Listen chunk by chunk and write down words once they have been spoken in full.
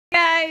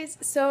guys,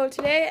 so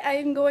today I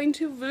am going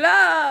to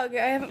vlog.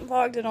 I haven't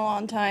vlogged in a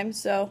long time,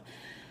 so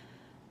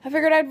I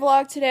figured I'd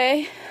vlog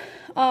today.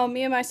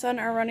 Me and my son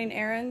are running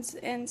errands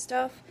and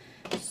stuff,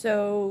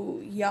 so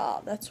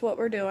yeah, that's what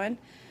we're doing.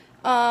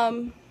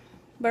 But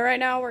right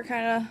now we're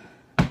kind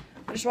of,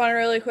 I just want to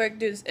really quick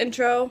do this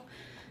intro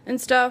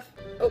and stuff.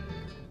 Oh,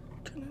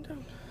 turn it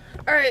down.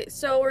 Alright,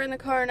 so we're in the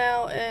car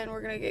now and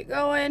we're gonna get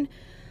going.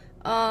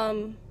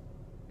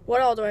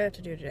 What all do I have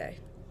to do today?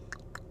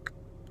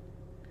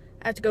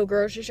 I have to go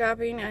grocery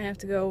shopping. I have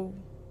to go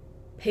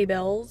pay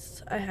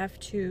bills. I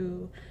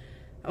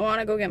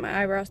want to go get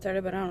my eyebrows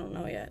started, but I don't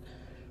know yet.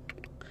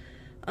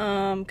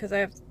 Because I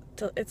have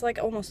to, it's like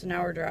almost an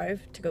hour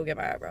drive to go get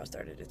my eyebrows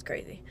started. It's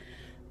crazy.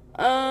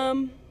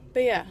 But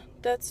yeah,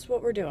 that's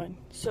what we're doing.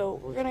 So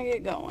we're gonna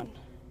get going.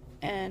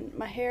 And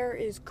my hair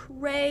is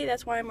cray.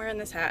 That's why I'm wearing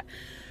this hat.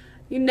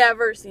 You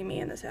never see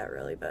me in this hat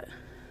really, but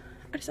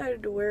I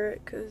decided to wear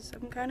it because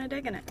I'm kind of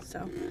digging it.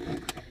 So,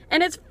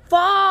 and it's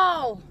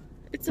fall.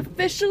 It's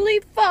officially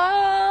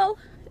fall.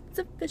 It's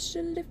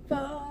officially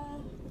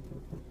fall.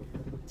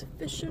 It's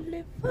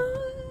officially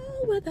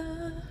fall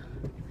weather.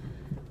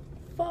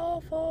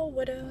 Fall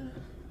weather.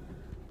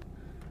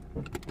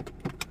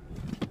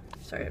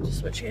 Sorry, I have to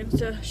switch hands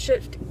to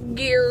shift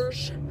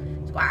gears.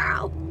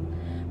 Wow.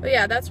 But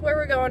yeah, that's where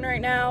we're going right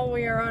now.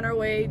 We are on our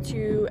way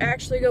to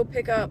actually go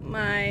pick up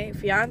my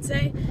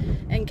fiance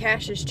and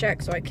cash his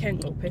check so I can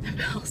go pay the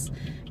bills.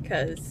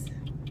 Because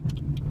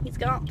he's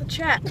got the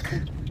check.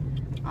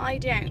 I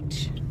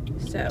don't.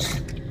 So,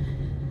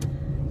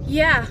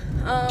 yeah,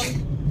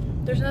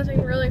 there's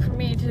nothing really for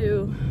me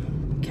to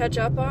catch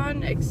up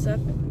on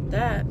except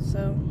that.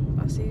 So,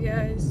 I'll see you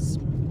guys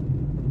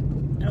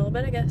in a little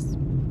bit, I guess.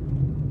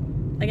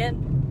 Again.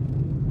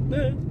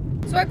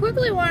 So, I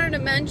quickly wanted to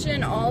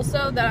mention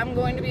also that I'm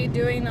going to be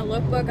doing a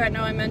lookbook. I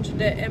know I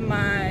mentioned it in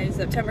my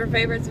September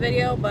favorites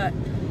video, but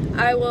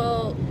I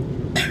will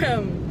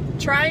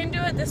try and do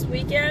it this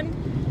weekend.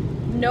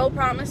 No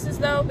promises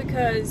though,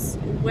 because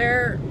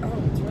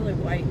oh, it's really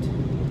white.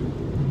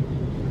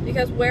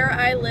 Because where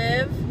I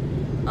live,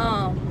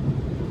 I'm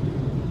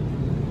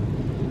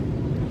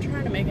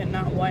trying to make it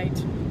not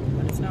white,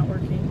 but it's not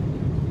working.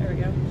 There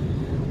we go.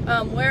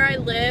 Where I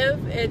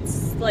live,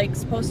 it's like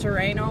supposed to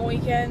rain all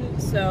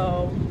weekend,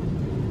 so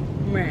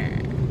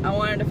I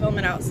wanted to film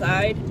it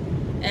outside,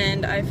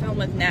 and I film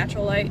with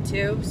natural light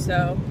too,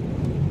 so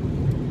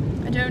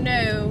I don't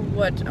know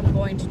what I'm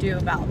going to do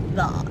about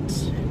that.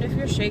 And if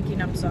you're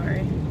shaking, I'm sorry.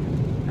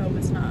 I hope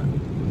it's not.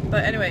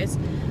 But anyways,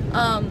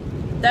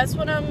 that's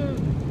what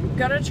I'm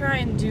gonna try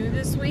and do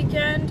this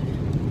weekend.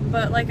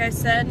 But like I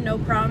said, no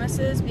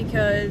promises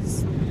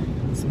because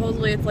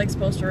supposedly it's like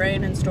supposed to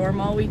rain and storm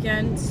all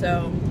weekend,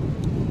 so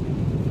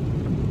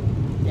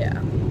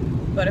yeah.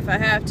 But if I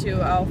have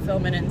to, I'll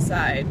film it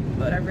inside.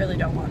 But I really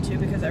don't want to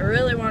because I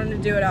really wanted to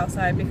do it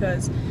outside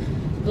because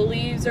the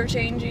leaves are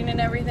changing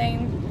and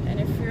everything. And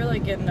if you're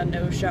like getting a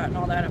nose shot and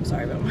all that, I'm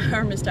sorry, but my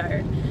arm is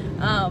tired.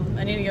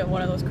 I need to get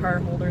one of those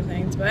card holder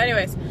things. But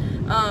anyways,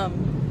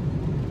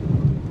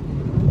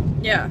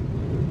 yeah,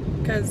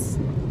 because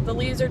the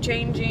leaves are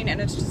changing and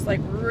it's just like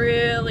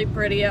really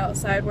pretty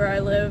outside where I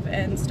live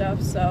and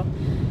stuff. So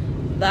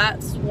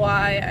that's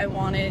why I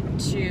wanted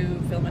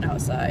to film it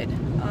outside.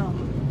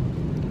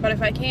 But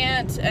if I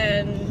can't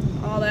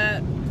and all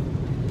that,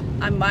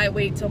 I might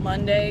wait till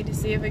Monday to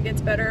see if it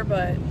gets better.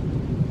 But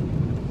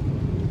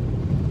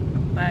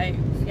my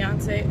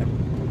fiance,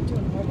 I'm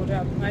doing a horrible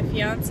job. My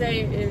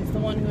fiance is the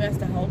one who has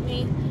to help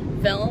me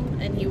film,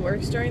 and he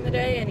works during the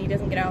day, and he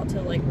doesn't get out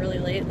till like really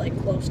late, like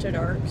close to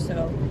dark.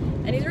 So,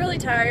 and he's really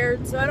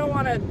tired, so I don't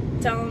want to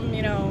tell him,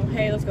 you know,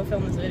 hey, let's go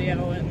film this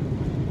video, and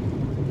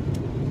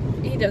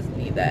he doesn't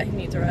need that. He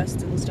needs a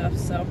rest and stuff.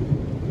 So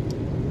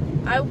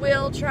I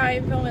will try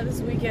and film it this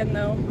weekend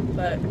though,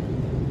 but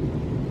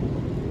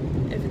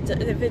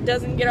if it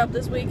doesn't get up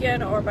this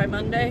weekend or by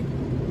Monday,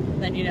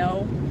 then you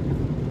know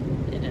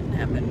it didn't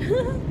happen.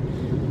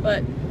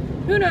 But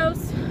who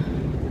knows?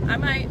 I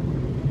might.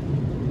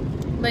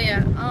 But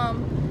yeah,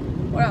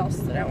 what else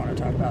did I want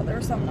to talk about? There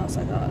was something else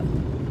I thought. I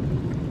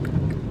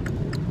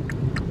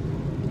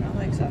don't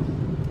think so.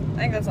 I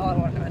think that's all I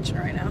wanted to mention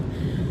right now.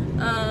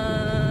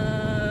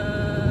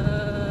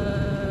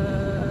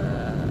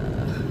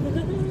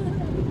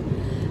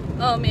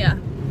 Yeah.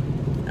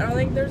 I don't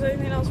think there's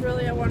anything else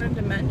really I wanted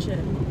to mention.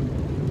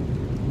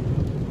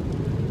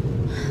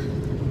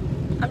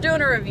 I'm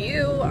doing a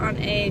review on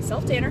a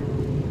self-tanner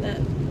that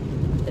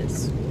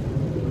is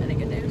any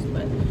good news,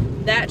 but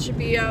that should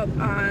be up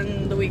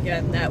on the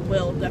weekend. That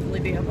will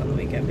definitely be up on the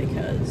weekend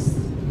because,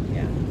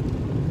 yeah.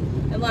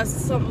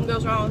 Unless something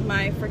goes wrong with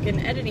my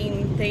freaking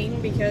editing thing,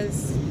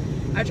 because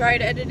I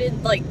tried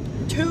edited like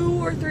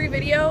 2 or 3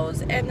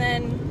 videos and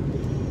then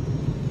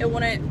it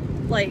wouldn't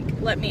like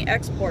let me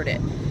export it.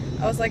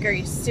 I was like, are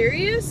you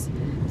serious?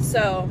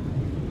 So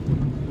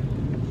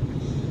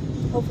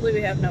hopefully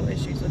we have no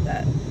issues with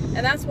that.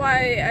 And that's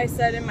why I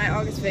said in my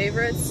August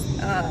favorites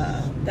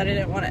that I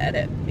didn't want to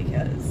edit,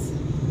 because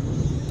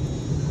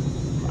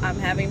I'm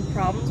having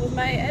problems with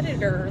my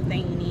editor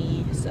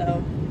thingy.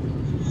 So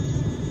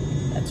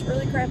it's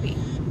really crappy,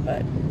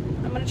 but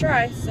I'm gonna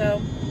try,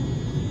 so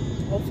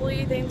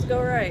hopefully things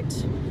go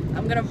right.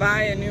 I'm gonna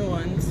buy a new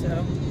one,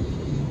 so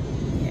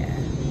yeah.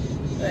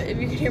 But if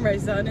you can hear my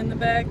son in the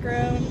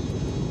background,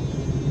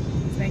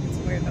 he's making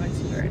some weird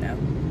noises right now.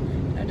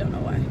 I don't know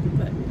why,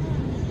 but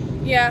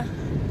yeah,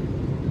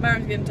 my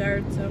arm's getting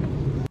tired, so.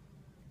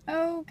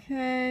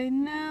 Okay,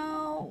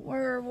 now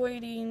we're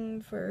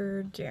waiting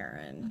for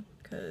Darren,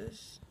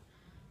 because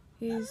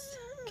he's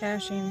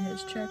cashing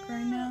his check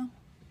right now.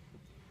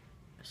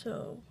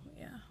 So,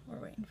 yeah, we're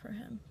waiting for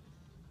him.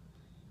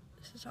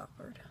 This is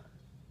awkward.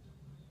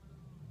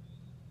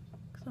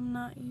 Because I'm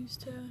not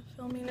used to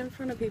filming in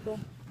front of people.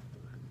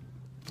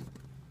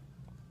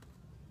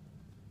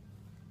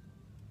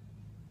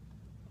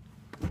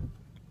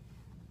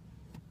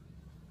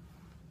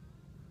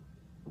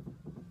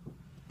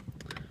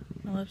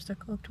 My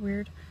lipstick looked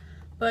weird.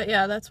 But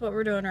yeah, that's what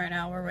we're doing right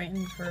now. We're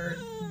waiting for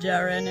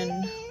Darren,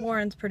 and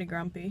Warren's pretty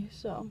grumpy,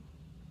 so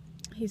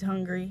he's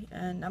hungry,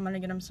 and I'm gonna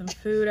get him some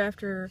food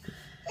after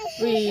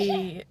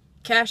we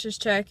cash his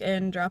check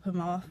and drop him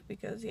off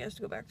because he has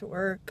to go back to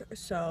work.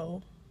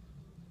 So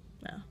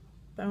yeah,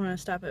 but I'm gonna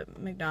stop at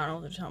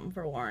McDonald's or something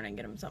for Warren and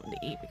get him something to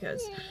eat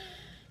because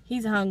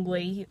he's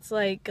hungry. It's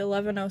like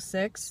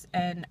 11:06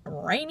 and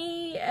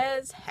rainy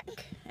as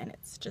heck, and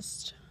it's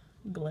just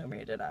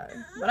gloomy today.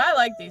 But I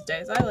like these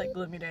days. I like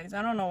gloomy days.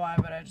 I don't know why,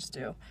 but I just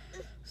do.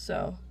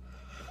 So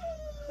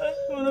that's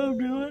what I'm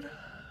doing.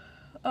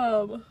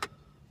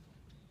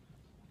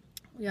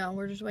 Yeah,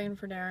 we're just waiting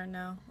for Darren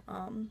now.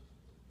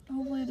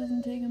 Hopefully it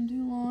doesn't take him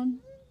too long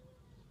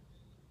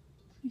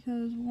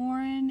because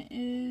Warren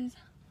is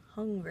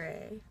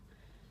hungry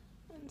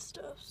and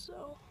stuff,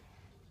 so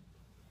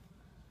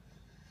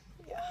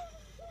yeah.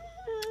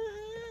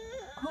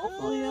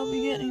 Hopefully I'll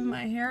be getting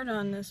my hair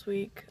done this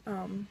week.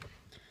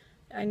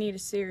 I need a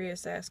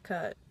serious ass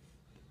cut,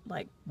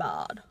 like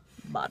bald.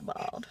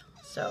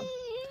 So,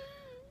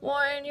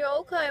 Warren, you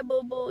okay,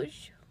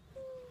 boo-boos?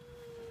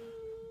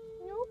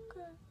 You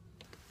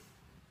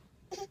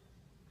okay?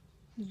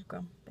 He's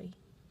grumpy.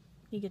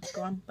 He gets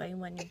grumpy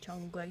when he's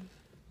hungry.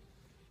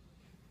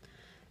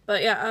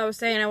 But yeah, I was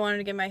saying I wanted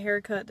to get my hair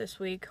cut this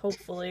week.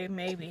 Hopefully,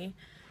 maybe.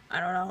 I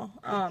don't know.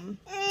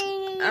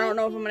 I don't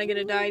know if I'm gonna get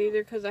it dyed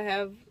either because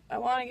I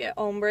want to get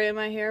ombre in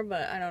my hair,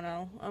 but I don't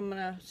know. I'm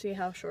gonna see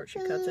how short she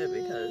cuts it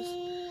because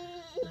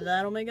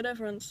that'll make a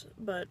difference.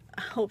 But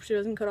I hope she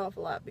doesn't cut off a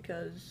lot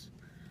because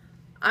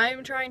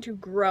I'm trying to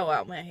grow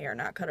out my hair,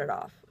 not cut it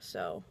off.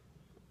 So,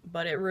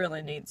 but it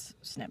really needs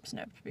snipped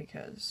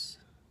because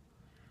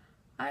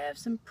I have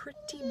some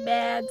pretty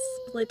bad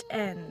split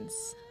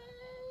ends.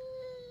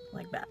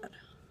 Like bad.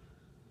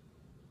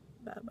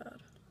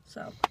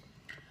 So,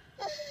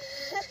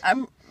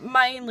 I'm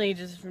mainly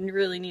just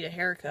really need a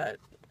haircut.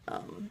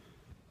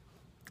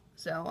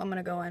 So I'm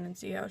gonna go in and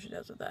see how she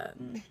does with that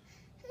and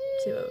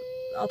see what,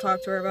 I'll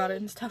talk to her about it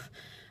and stuff.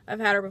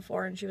 I've had her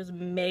before and she was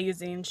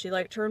amazing. She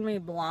like turned me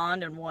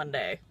blonde in one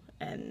day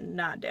and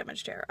not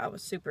damaged hair. I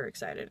was super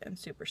excited and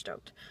super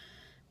stoked.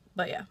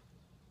 But yeah,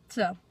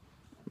 so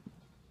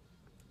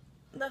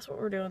that's what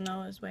we're doing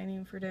though, is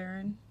waiting for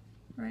Darren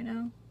right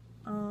now.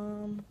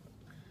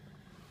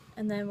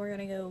 And then we're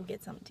gonna go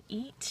get something to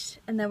eat,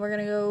 and then we're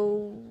gonna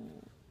go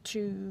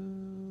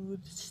to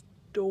the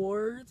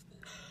stores.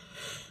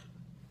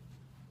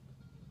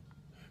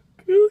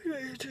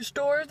 To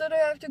stores that I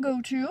have to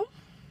go to.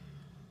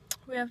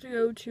 We have to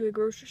go to a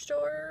grocery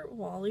store,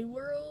 Wally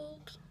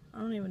World. I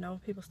don't even know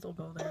if people still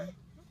go there.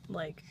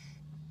 Like,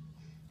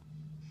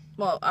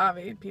 well,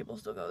 obviously people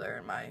still go there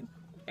in my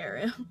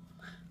area.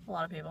 A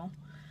lot of people.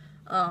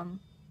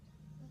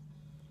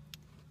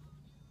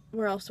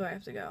 Where else do I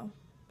have to go?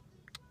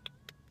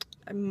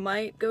 I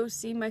might go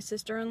see my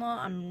sister-in-law.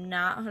 I'm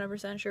not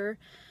 100% sure.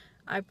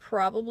 I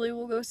probably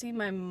will go see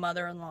my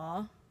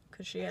mother-in-law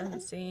because she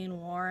hasn't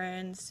seen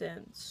Warren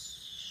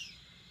since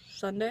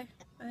Sunday,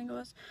 I think it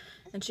was.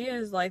 And she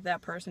is like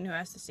that person who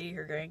has to see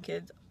her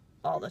grandkids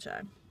all the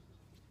time.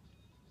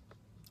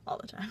 All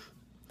the time.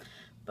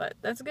 But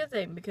that's a good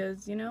thing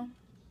because, you know,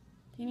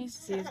 he needs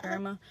to see his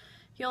grandma.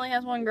 He only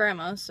has one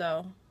grandma,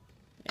 so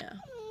yeah.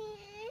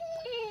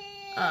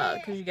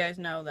 Because you guys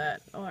know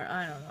that, or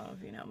I don't know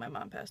if you know, my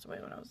mom passed away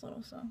when I was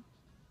little, so.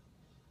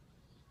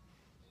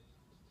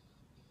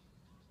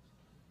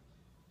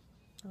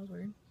 That was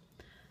weird.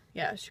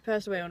 Yeah, she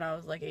passed away when I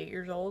was like 8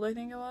 years old, I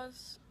think it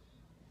was.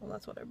 Well,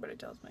 that's what everybody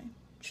tells me.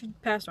 She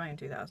passed away in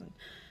 2000.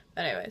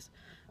 But anyways,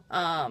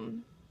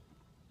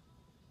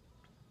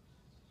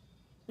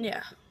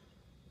 yeah.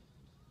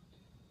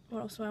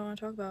 What else do I want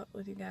to talk about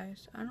with you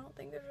guys? I don't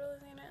think there's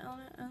really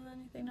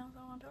anything else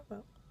I want to talk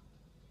about.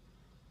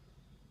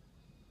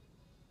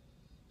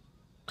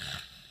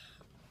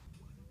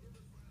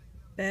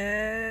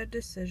 Bad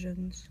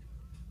decisions.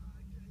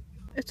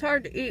 It's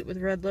hard to eat with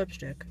red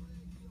lipstick.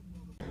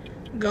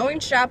 Going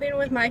shopping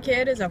with my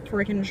kid is a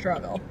freaking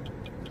struggle.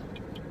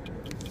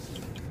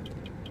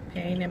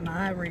 Pain in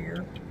my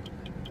rear.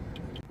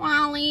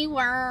 Wally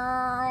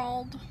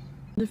World.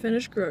 To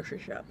finish grocery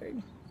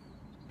shopping.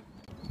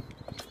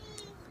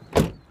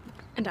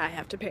 And I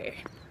have to pay.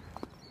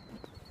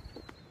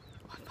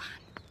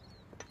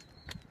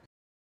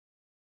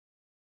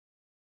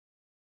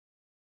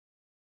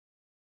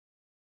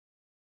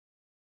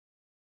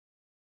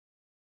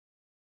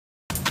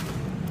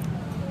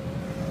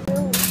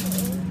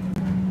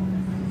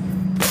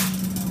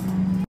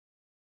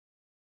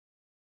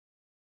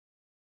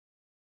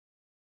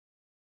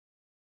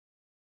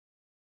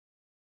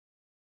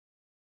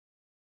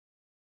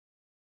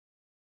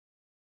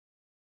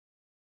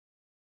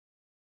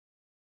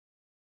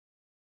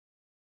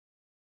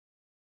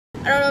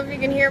 I don't know if you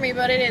can hear me,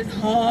 but it is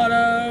hot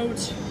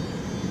out.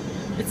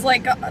 It's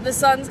like the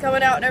sun's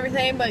coming out and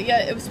everything, but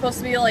yet it was supposed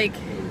to be like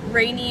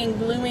rainy and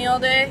gloomy all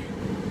day.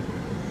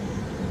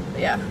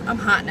 But yeah, I'm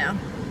hot now.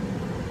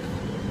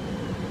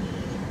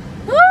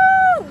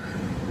 Woo!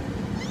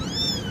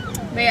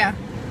 But yeah,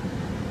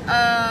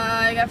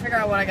 I gotta figure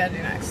out what I gotta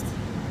do next.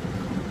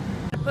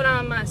 Put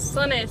on my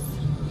sunnies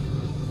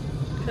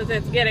because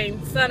it's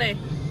getting sunny.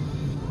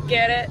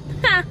 Get it?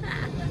 Not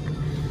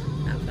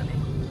funny.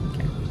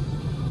 Okay.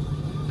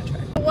 I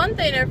tried. One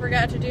thing I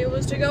forgot to do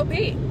was to go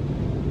pee.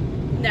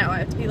 Now I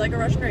have to pee like a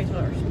Russian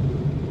racehorse.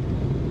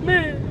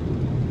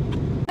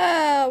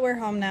 We're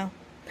home now.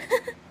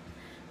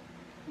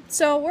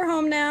 So we're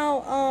home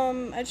now.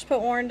 I just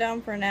put Warren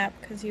down for a nap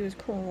because he was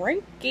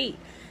cranky.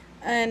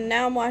 And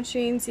now I'm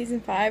watching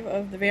season 5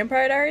 of The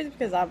Vampire Diaries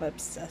because I'm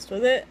obsessed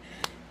with it.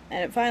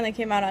 And it finally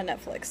came out on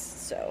Netflix,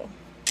 so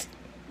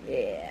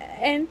yeah.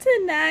 And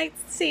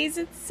tonight's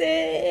season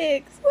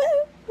 6. Woo,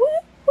 woo,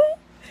 woo.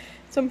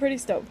 So I'm pretty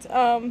stoked.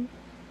 But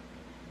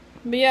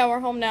yeah, we're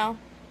home now,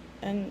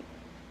 and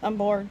I'm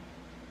bored,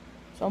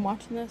 so I'm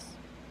watching this.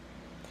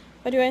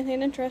 If I do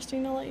anything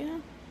interesting, I'll let you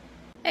know.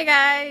 Hey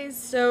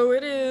guys, so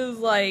it is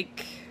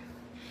like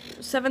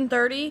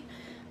 7:30.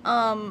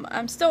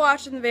 I'm still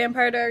watching The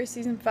Vampire Diaries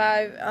season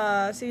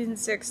 5. Season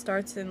 6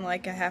 starts in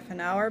like a half an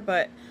hour,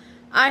 but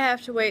I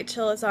have to wait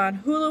till it's on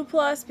Hulu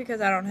Plus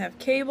because I don't have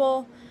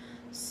cable.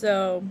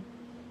 So,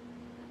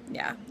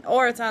 yeah.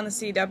 Or it's on the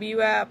CW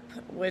app,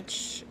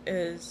 which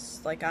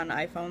is like on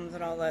iPhones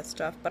and all that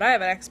stuff. But I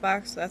have an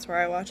Xbox, so that's where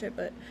I watch it.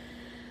 But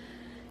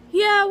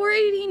yeah, we're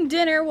eating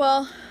dinner.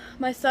 Well,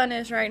 my son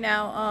is right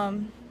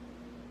now.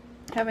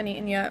 Haven't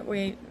eaten yet.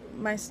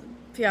 My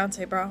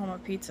fiance brought home a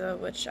pizza,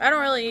 which I don't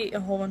really eat a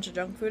whole bunch of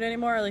junk food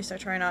anymore. At least I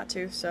try not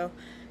to. So,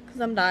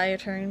 because I'm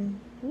dieting.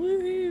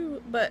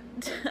 Woohoo! But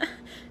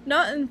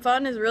nothing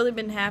fun has really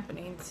been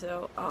happening,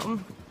 so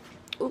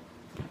ooh.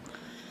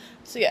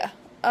 So yeah,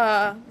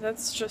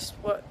 that's just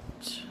what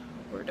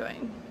we're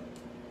doing.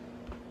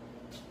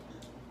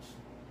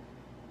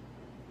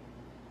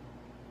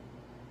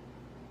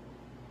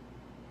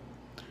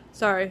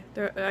 Sorry,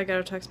 I got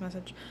a text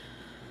message.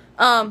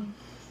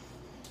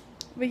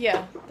 But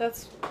yeah,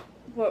 that's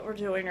what we're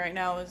doing right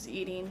now, is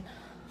eating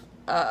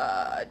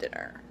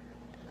dinner.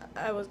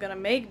 I was gonna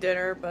make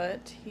dinner,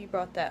 but he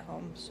brought that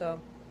home,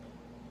 so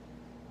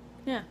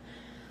yeah.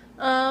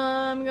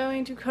 I'm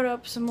going to cut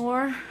up some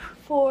more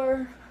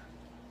for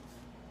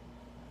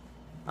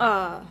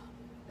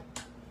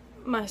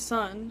my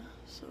son,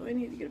 so I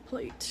need to get a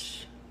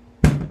plate.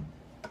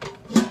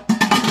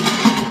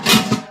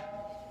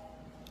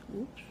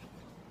 Oops.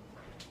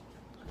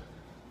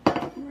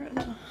 We're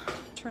gonna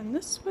turn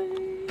this way.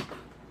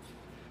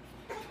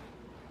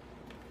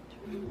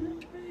 Turn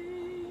that way.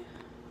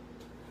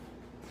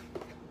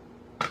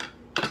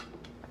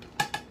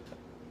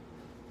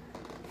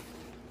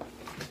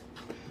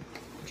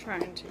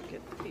 Trying to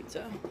get the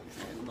pizza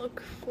and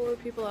look for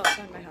people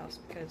outside my house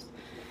because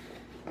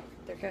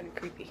they're kind of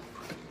creepy.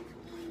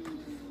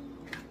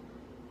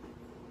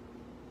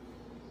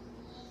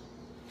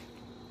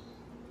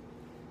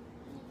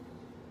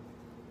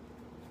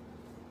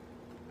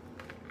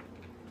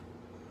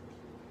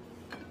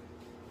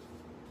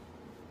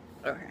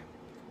 Okay.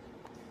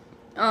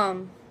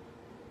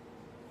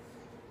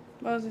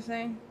 What was I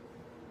saying?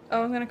 I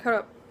was gonna cut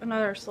up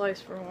another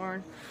slice for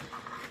Warren.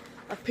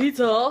 A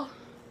pizza!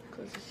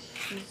 Because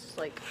he's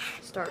like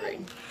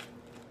starving.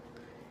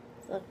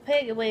 So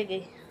piggy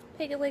wiggy.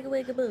 Piggy wiggy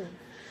wiggy boom.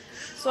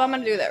 So I'm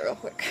gonna do that real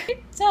quick.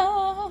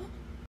 Pizza!